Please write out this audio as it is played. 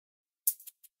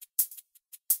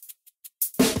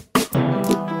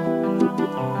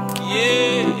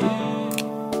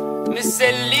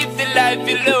say live the life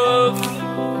you love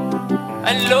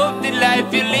and love the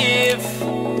life you live.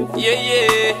 Yeah,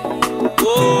 yeah.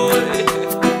 Oh,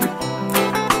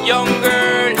 young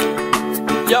girl,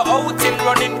 you're out and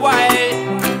running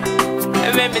wild.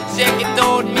 And when me check it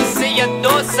out, me say you're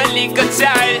just a little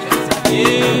child.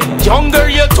 Yeah. Younger,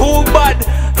 you're too bad.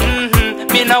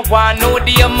 Me not want know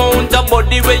the amount of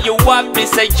body where you have. Me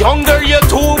say younger, you're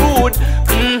too rude.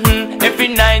 Every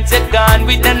night you're gone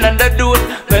with another dude.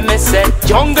 When me say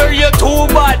younger, you're too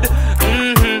bad.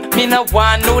 Me not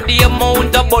want know the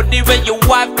amount of body where you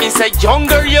have. Me say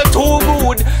younger, you're too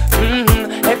rude.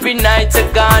 Every night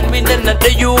you're gone with another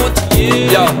youth.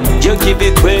 Yeah, you give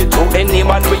it way to any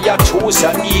man where you choose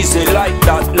ya easy like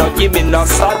that. No give me no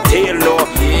sad tail, no.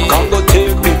 Can't go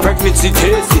take me pregnancy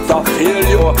taste, it a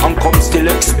failure. And come still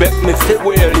expect me to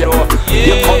wear you.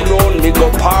 You come round me go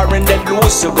par and then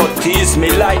loose. You go tease me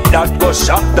like that, go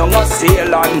shot down a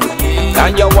sailor.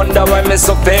 And you wonder why me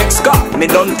so vexed, God, me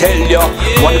don't tell you.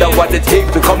 Wonder what it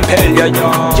take to compel you.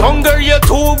 Younger, you're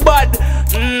too bad.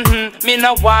 Me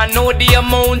not want know the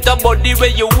amount of body where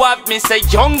you have. Me say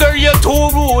younger, you're too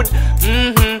rude.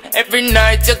 Every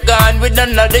night you're gone with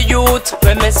another youth.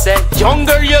 When me say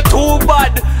younger, you're too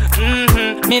bad.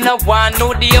 Me not want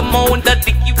know the amount of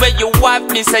dicky where you have.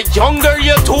 Me say younger,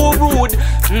 you're too rude.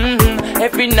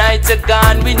 Every night you're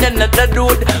gone with another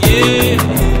dude. Yeah.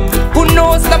 Who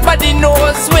knows? Nobody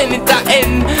knows when it a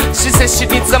end. She says she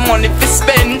needs some money to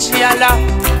spend. She alla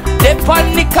dip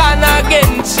on the corner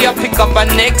again. She'll pick up her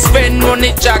next friend, run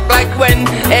it jack like when.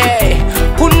 Hey,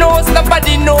 who knows?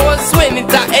 Nobody knows when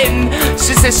it a end.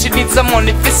 She says she needs some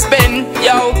money to spend.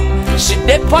 Yo, she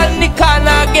dip on the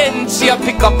corner again. She'll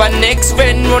pick up her next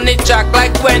friend, run it jack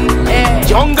like when. Hey,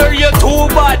 younger, you're too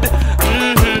bad.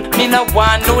 Me not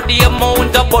want know the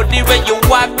amount of body where you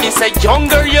have. Me say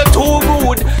younger, you're too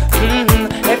rude.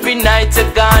 Every night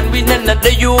you're gone with another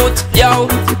youth. Yo,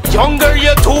 younger,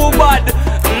 you're too bad.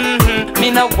 Me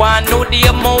not want know the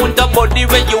amount of body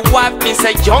where you have. Me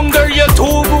say younger, you're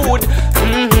too rude.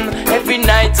 Every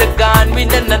night you're gone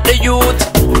with another youth.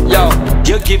 Yo,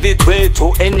 you give it way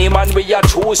to any man where you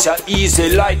choose ya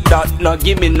easy like that. No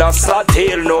give me no sad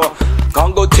tail, no.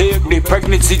 Can't go take the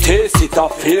pregnancy taste, it a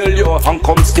failure. And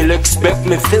come still expect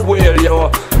me to wear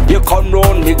you. You come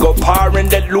round me go par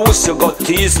and then loose. You go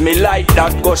tease me like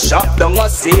that, go shot down a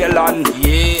sailor.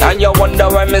 Yeah. And you wonder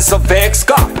why me so vexed,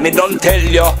 God, me don't tell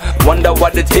you. Wonder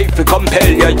what it take to compel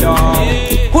you.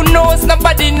 Yeah. Who knows?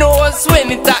 Nobody knows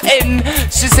when it a end.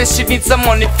 She says she needs some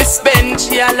money to spend.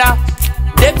 She alla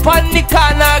dip on the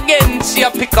corner again.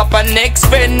 She'll pick up her next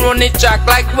friend, run it jack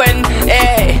like when.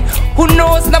 Hey, who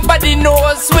knows? Nobody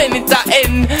knows when it a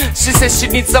end. She says she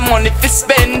needs some money to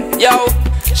spend. Yo,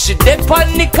 she dip on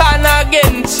the corner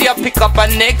again. She'll pick up her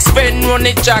next friend, run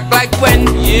it jack like when.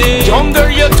 Yeah. Younger,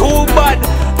 you're too bad.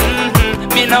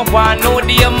 Me not want know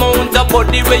the amount of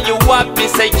body where you have. Me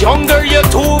say younger, you're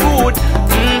too rude.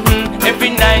 Every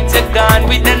night you're gone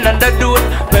with another dude.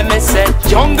 When me say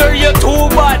younger, you're too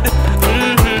bad.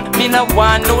 Me not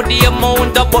want know the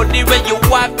amount of body where you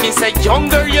have. Me say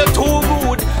younger, you're too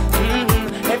rude.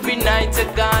 Every night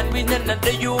you're gone with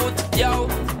another youth.